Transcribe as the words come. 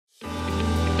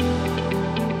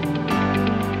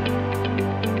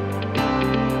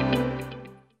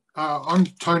I'm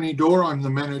Tony Dawe. I'm the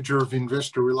Manager of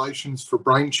Investor Relations for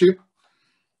Brainchip.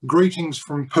 Greetings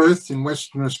from Perth in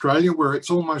Western Australia, where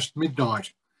it's almost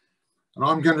midnight. And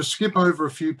I'm going to skip over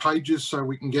a few pages so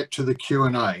we can get to the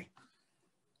Q&A.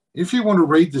 If you want to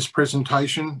read this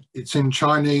presentation, it's in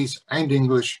Chinese and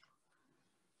English.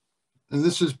 And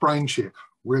this is Brainchip.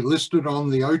 We're listed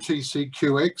on the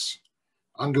OTCQX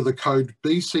under the code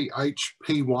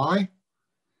BCHPY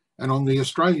and on the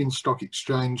Australian Stock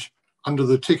Exchange under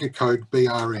the ticker code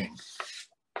BRN.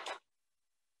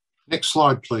 Next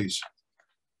slide, please.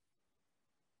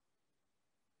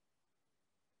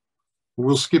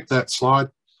 We'll skip that slide.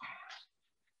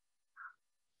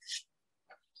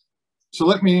 So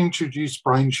let me introduce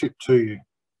Brainchip to you.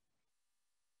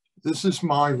 This is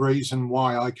my reason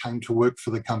why I came to work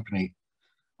for the company.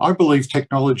 I believe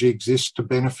technology exists to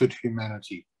benefit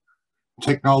humanity.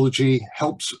 Technology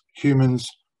helps humans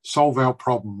solve our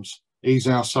problems, ease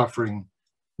our suffering,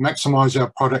 maximize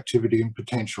our productivity and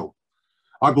potential.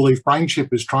 I believe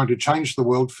Brainchip is trying to change the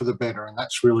world for the better, and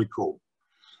that's really cool.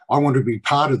 I want to be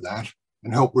part of that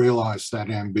and help realize that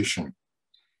ambition.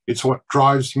 It's what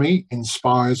drives me,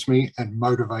 inspires me, and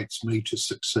motivates me to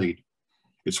succeed.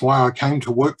 It's why I came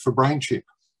to work for Brainchip.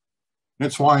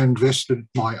 That's why I invested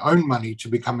my own money to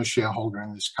become a shareholder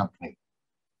in this company.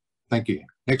 Thank you.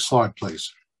 Next slide,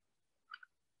 please.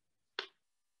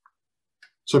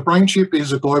 So Brainchip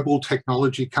is a global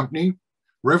technology company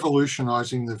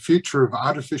revolutionizing the future of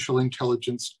artificial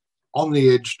intelligence on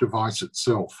the edge device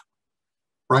itself.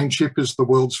 Brainchip is the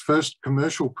world's first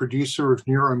commercial producer of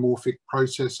neuromorphic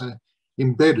processor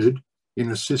embedded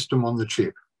in a system on the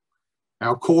chip.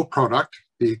 Our core product,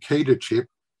 the Akita chip,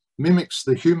 mimics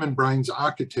the human brain's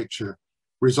architecture,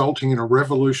 resulting in a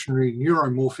revolutionary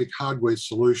neuromorphic hardware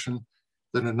solution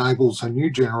that enables a new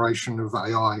generation of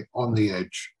AI on the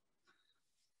edge.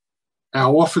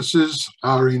 Our offices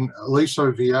are in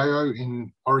Aliso Viejo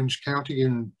in Orange County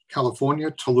in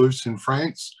California, Toulouse in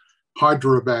France,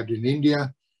 Hyderabad in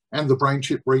India, and the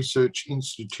Brainchip Research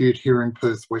Institute here in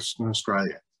Perth, Western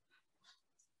Australia.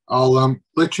 I'll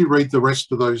let you read the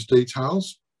rest of those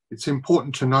details. It's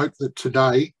important to note that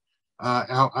today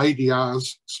our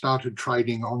ADRs started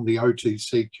trading on the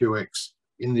OTCQX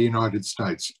in the United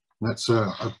States. That's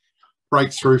a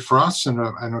breakthrough for us and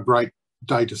a great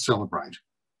day to celebrate.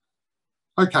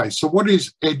 Okay, so what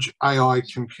is Edge AI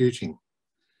computing?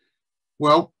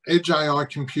 Well, Edge AI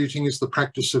computing is the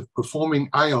practice of performing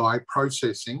AI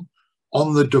processing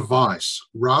on the device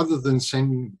rather than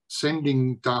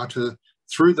sending data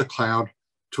through the cloud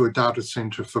to a data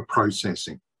center for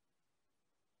processing.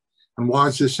 And why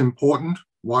is this important?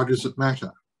 Why does it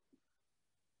matter?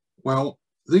 Well,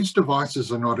 these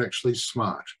devices are not actually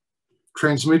smart.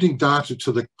 Transmitting data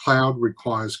to the cloud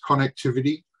requires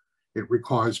connectivity, it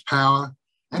requires power,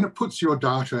 and it puts your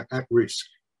data at risk.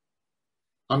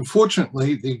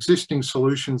 Unfortunately, the existing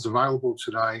solutions available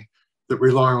today that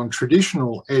rely on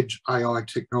traditional edge AI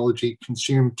technology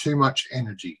consume too much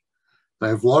energy. They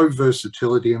have low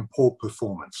versatility and poor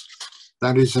performance.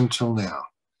 That is until now.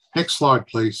 Next slide,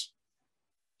 please.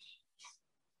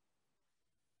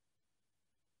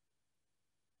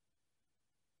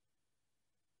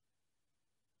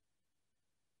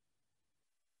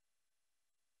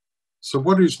 So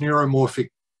what is neuromorphic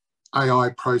AI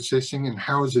processing and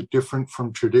how is it different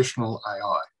from traditional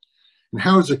AI? And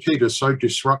how is Akita so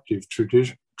disruptive to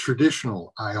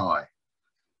traditional AI?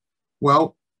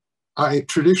 Well,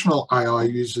 traditional AI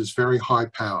uses very high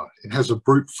power. It has a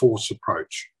brute force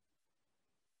approach.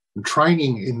 And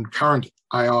training in current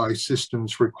AI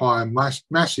systems require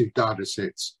massive data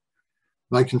sets.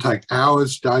 They can take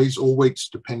hours, days, or weeks,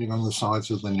 depending on the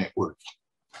size of the network.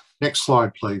 Next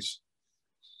slide, please.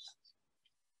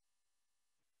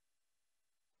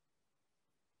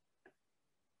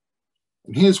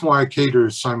 And here's why Akita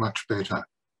is so much better.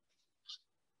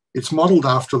 It's modeled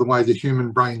after the way the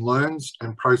human brain learns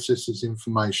and processes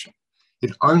information.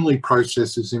 It only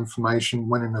processes information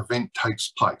when an event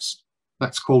takes place.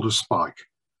 That's called a spike.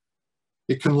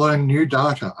 It can learn new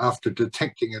data after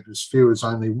detecting it as few as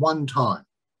only one time.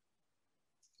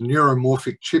 The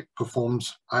neuromorphic chip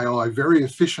performs AI very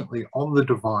efficiently on the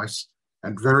device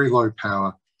at very low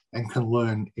power and can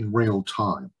learn in real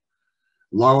time.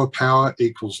 Lower power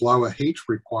equals lower heat,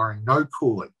 requiring no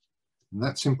cooling. And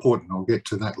that's important. I'll get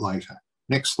to that later.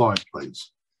 Next slide,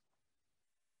 please.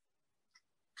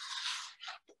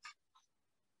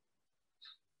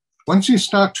 Once you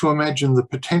start to imagine the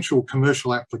potential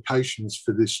commercial applications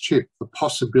for this chip, the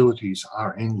possibilities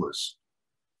are endless.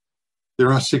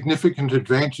 There are significant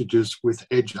advantages with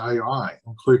Edge AI,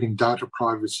 including data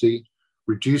privacy,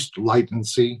 reduced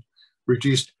latency,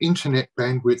 reduced internet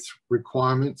bandwidth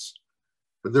requirements,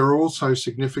 but there are also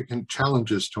significant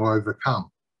challenges to overcome.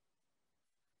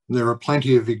 And there are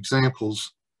plenty of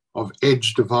examples of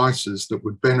edge devices that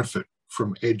would benefit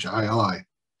from edge AI.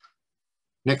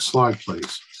 Next slide,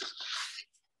 please.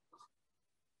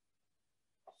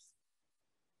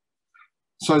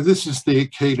 So this is the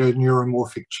Akita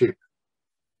Neuromorphic chip.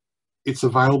 It's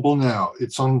available now.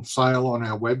 It's on sale on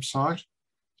our website.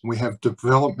 We have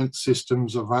development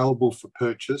systems available for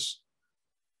purchase,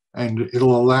 and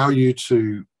it'll allow you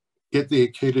to get the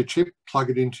Akita chip, plug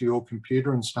it into your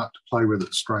computer and start to play with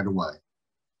it straight away.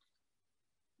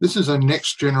 This is a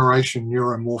next generation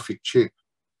neuromorphic chip.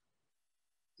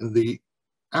 The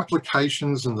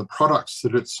applications and the products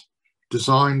that it's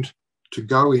designed to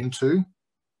go into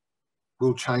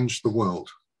will change the world.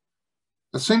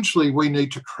 Essentially, we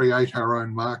need to create our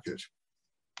own market.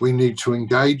 We need to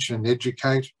engage and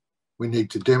educate, we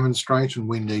need to demonstrate, and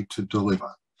we need to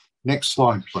deliver. Next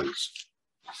slide, please.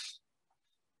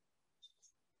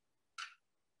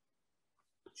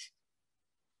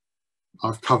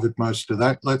 I've covered most of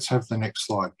that. Let's have the next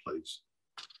slide, please.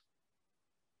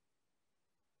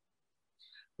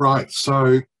 Right,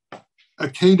 so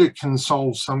Akita can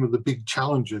solve some of the big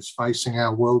challenges facing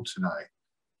our world today.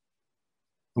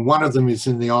 And one of them is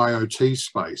in the IoT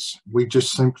space. We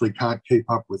just simply can't keep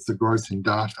up with the growth in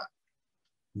data.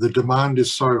 The demand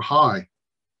is so high,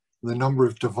 the number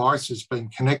of devices being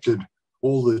connected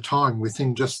all the time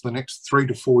within just the next 3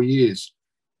 to 4 years,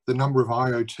 the number of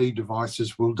IoT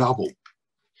devices will double.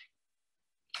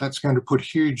 That's going to put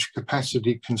huge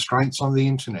capacity constraints on the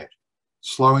internet,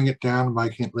 slowing it down and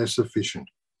making it less efficient.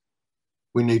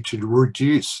 We need to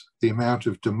reduce the amount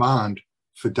of demand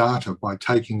for data by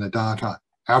taking the data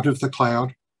out of the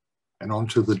cloud and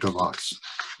onto the device.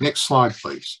 Next slide,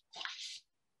 please.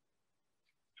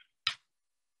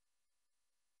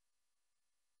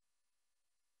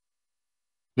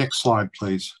 Next slide,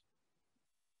 please.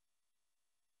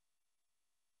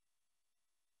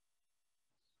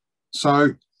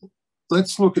 So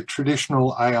let's look at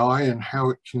traditional AI and how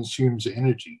it consumes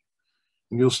energy.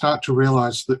 And you'll start to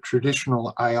realize that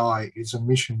traditional AI is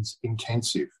emissions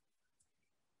intensive.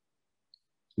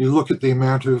 You look at the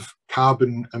amount of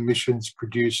carbon emissions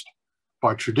produced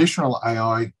by traditional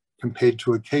AI compared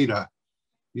to Akita,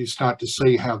 you start to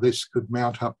see how this could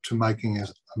mount up to making a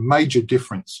major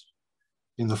difference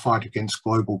in the fight against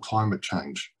global climate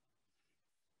change.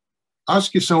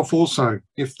 Ask yourself also,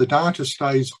 if the data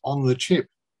stays on the chip,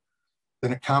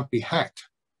 then it can't be hacked.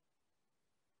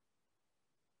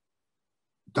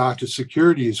 Data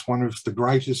security is one of the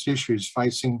greatest issues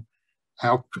facing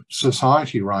our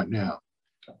society right now.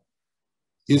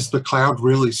 Is the cloud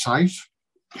really safe?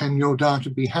 Can your data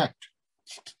be hacked?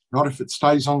 Not if it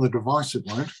stays on the device, it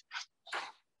won't.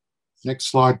 Next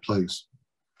slide, please.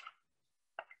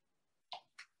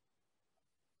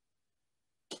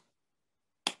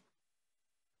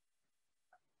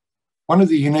 One of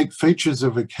the unique features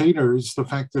of Akita is the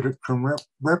fact that it can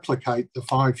replicate the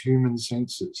 5 human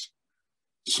senses: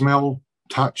 smell,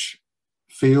 touch,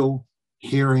 feel,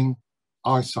 hearing,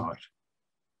 eyesight.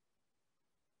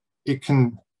 It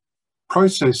can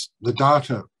process the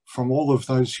data from all of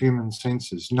those human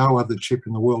senses. No other chip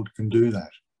in the world can do that.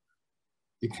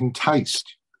 It can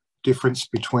taste difference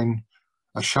between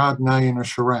a Chardonnay and a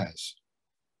Shiraz.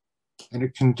 And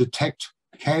it can detect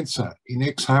cancer in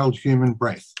exhaled human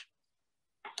breath.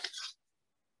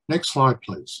 Next slide,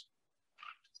 please.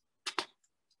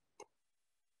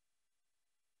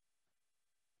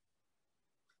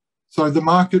 So the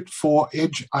market for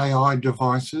edge AI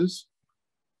devices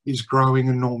is growing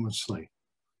enormously.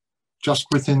 Just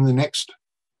within the next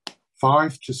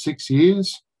 5 to 6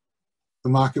 years,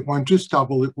 the market won't just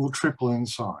double, it will triple in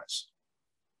size.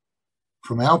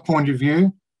 From our point of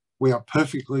view, we are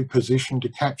perfectly positioned to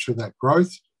capture that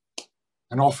growth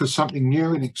and offer something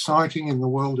new and exciting in the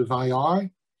world of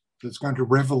AI that's going to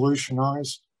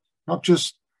revolutionize not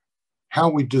just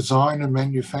how we design and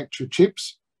manufacture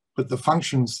chips, but the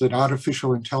functions that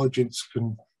artificial intelligence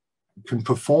can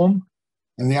perform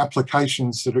and the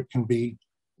applications that it can be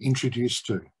introduced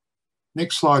to.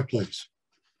 Next slide, please.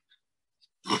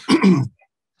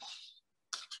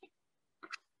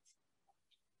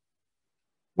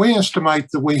 We estimate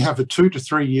that we have a 2 to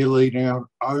 3 year lead out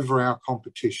over our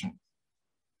competition.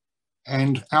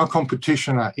 And our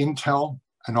competition are Intel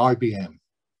and IBM.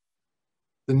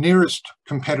 The nearest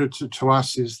competitor to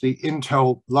us is the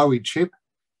Intel Dawe chip,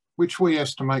 which we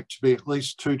estimate to be at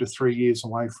least 2 to 3 years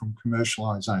away from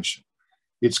commercialization.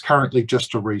 It's currently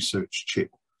just a research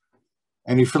chip.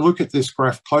 And if you look at this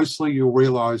graph closely, you'll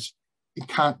realize it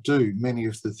can't do many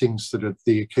of the things that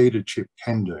the Akita chip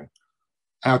can do.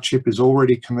 Our chip is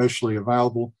already commercially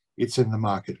available. It's in the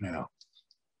market now.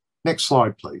 Next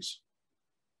slide, please.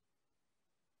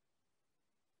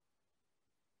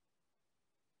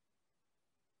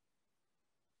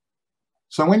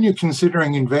 So when you're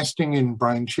considering investing in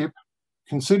Brainchip,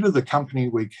 consider the company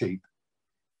we keep.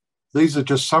 These are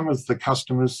just some of the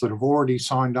customers that have already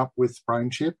signed up with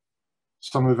Brainchip.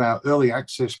 Some of our early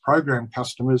access program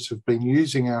customers have been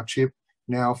using our chip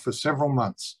now for several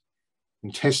months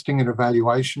in testing and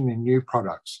evaluation in new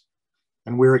products.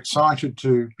 And we're excited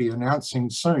to be announcing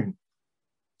soon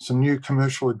some new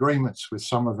commercial agreements with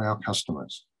some of our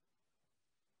customers.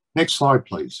 Next slide,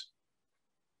 please.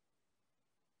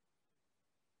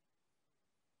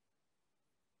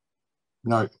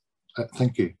 No,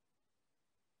 thank you.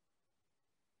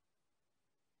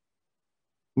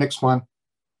 Next one.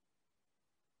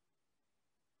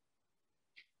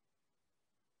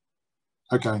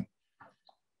 Okay.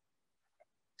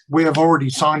 We have already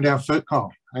signed our first,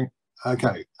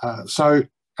 okay. So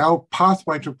our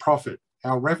pathway to profit,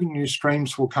 our revenue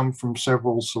streams will come from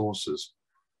several sources.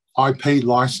 IP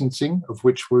licensing, of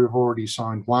which we've already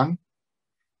signed one.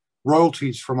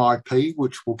 Royalties from IP,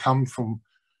 which will come from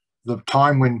the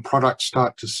time when products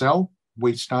start to sell.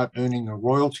 We start earning a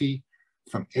royalty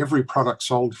from every product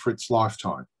sold for its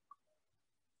lifetime.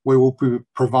 We will be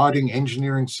providing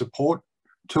engineering support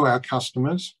to our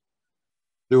customers.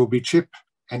 There will be chip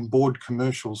and board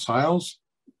commercial sales,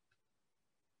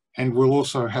 and we'll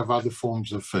also have other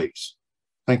forms of fees.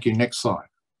 Thank you. Next slide.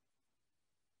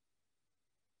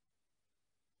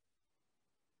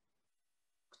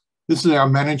 This is our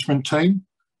management team.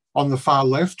 On the far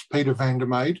left, Peter van der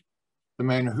Meijde, the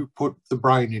man who put the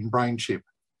brain in Brainchip.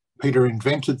 Peter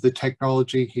invented the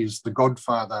technology. He's the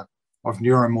godfather of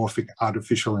neuromorphic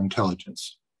artificial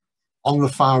intelligence. On the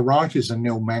far right is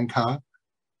Anil Mankar.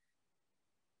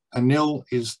 Anil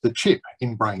is the chip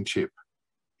in Brainchip.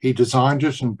 He designed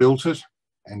it and built it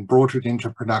and brought it into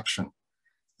production.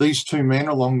 These two men,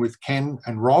 along with Ken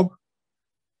and Rob,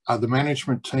 are the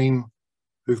management team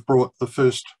who've brought the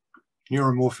first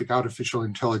neuromorphic artificial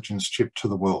intelligence chip to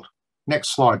the world. Next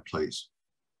slide, please.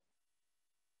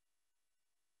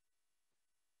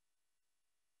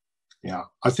 Yeah,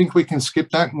 I think we can skip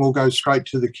that and we'll go straight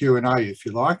to the Q&A if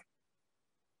you like.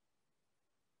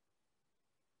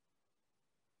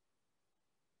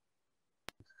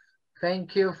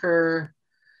 Thank you for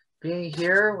being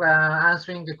here,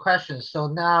 answering the questions. So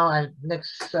now I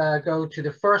next go to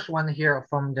the first one here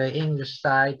from the English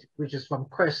side, which is from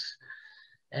Chris.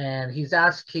 And he's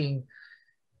asking,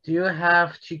 do you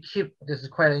have to keep, this is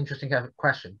quite an interesting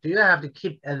question, do you have to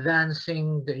keep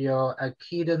advancing your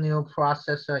Akita neural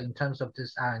processor in terms of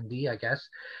this R&D, I guess?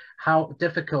 How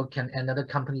difficult can another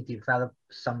company develop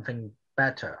something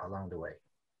better along the way?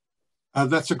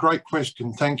 That's a great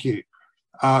question, thank you.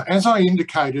 As I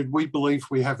indicated, we believe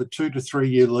we have a 2 to 3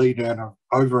 year lead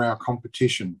over our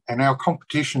competition, and our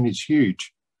competition is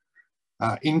huge.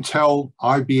 Intel,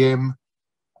 IBM,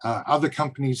 other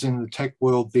companies in the tech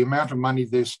world, the amount of money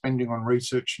they're spending on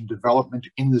research and development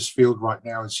in this field right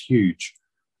now is huge.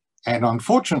 And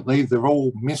unfortunately, they've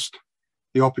all missed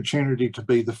the opportunity to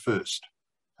be the first.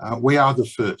 We are the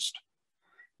first.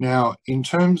 Now, in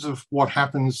terms of what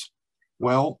happens,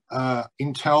 well,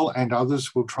 Intel and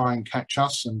others will try and catch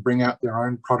us and bring out their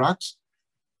own products.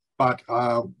 But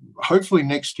hopefully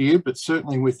next year, but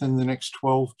certainly within the next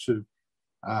 12 to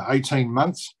 18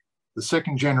 months, the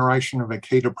second generation of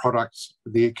Akita products,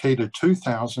 the Akita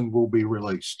 2000, will be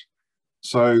released.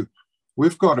 So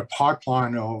we've got a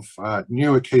pipeline of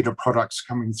new Akita products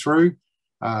coming through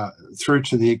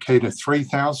to the Akita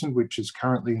 3000, which is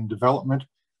currently in development.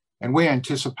 And we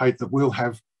anticipate that we'll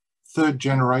have third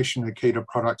generation Akita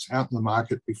products out in the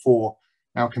market before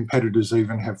our competitors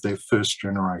even have their first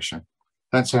generation.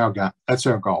 That's our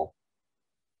goal.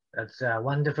 That's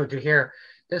wonderful to hear.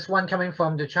 This one coming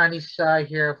from the Chinese side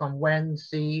here from Wen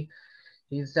C.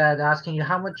 He's asking you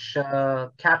how much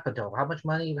capital, how much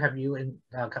money have you in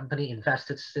company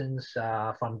invested since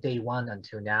from day one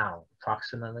until now,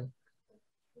 approximately?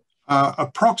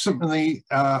 Approximately,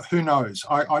 who knows?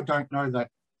 I don't know that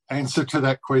answer to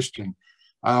that question.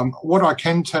 What I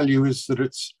can tell you is that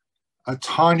it's a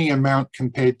tiny amount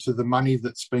compared to the money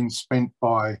that's been spent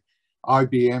by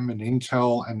IBM and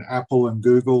Intel and Apple and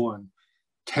Google and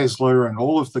Tesla and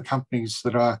all of the companies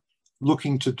that are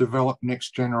looking to develop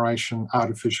next generation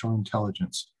artificial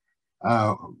intelligence.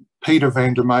 Peter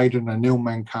van der Meijde and Anil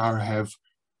Mankar have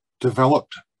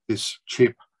developed this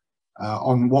chip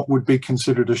on what would be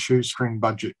considered a shoestring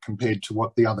budget compared to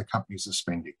what the other companies are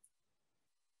spending.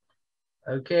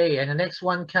 Okay, and the next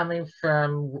one coming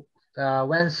from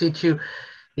Wen C2.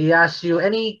 He asks you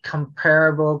any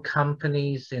comparable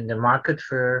companies in the market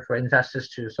for investors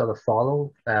to sort of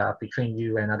follow between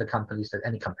you and other companies, that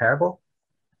any comparable?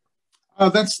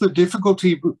 That's the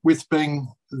difficulty with being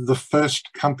the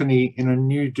first company in a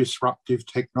new disruptive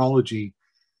technology.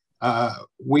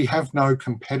 We have no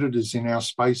competitors in our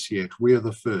space yet. We are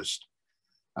the first.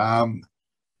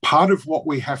 Part of what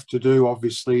we have to do,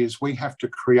 obviously, is we have to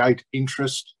create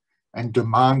interest and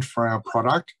demand for our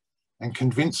product and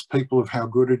convince people of how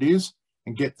good it is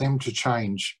and get them to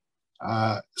change.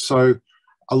 So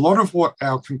a lot of what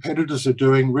our competitors are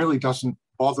doing really doesn't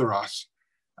bother us.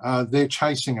 They're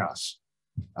chasing us.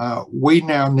 We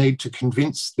now need to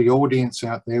convince the audience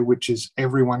out there, which is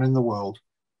everyone in the world,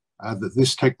 that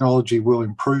this technology will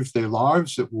improve their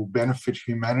lives, it will benefit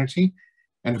humanity,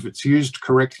 and if it's used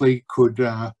correctly, could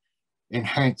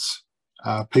enhance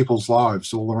people's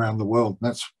lives all around the world.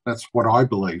 That's what I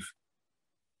believe.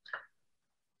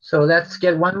 So let's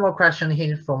get one more question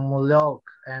here from Lok.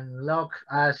 And Lok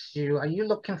asks you, are you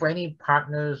looking for any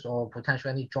partners or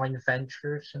potentially any joint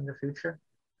ventures in the future?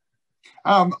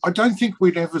 I don't think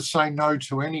we'd ever say no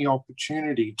to any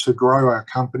opportunity to grow our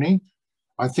company.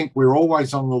 I think we're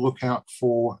always on the lookout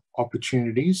for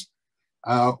opportunities.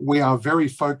 We are very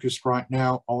focused right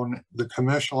now on the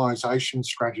commercialization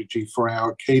strategy for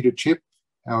our Akita chip,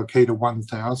 our Akita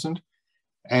 1000.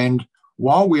 And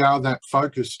while we are that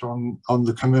focused on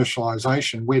the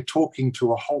commercialization, we're talking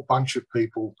to a whole bunch of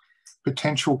people,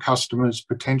 potential customers,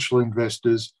 potential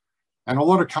investors, and a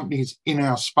lot of companies in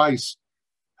our space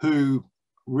who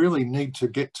really need to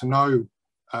get to know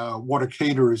what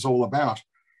Akita is all about,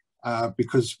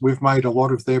 because we've made a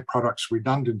lot of their products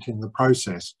redundant in the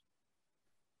process.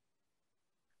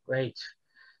 Great.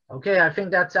 Okay, I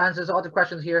think that answers all the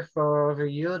questions here for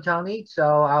you, Tony.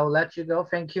 So I'll let you go.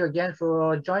 Thank you again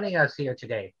for joining us here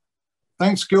today.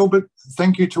 Thanks, Gilbert.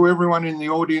 Thank you to everyone in the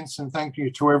audience, and thank you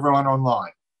to everyone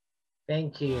online.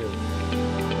 Thank you.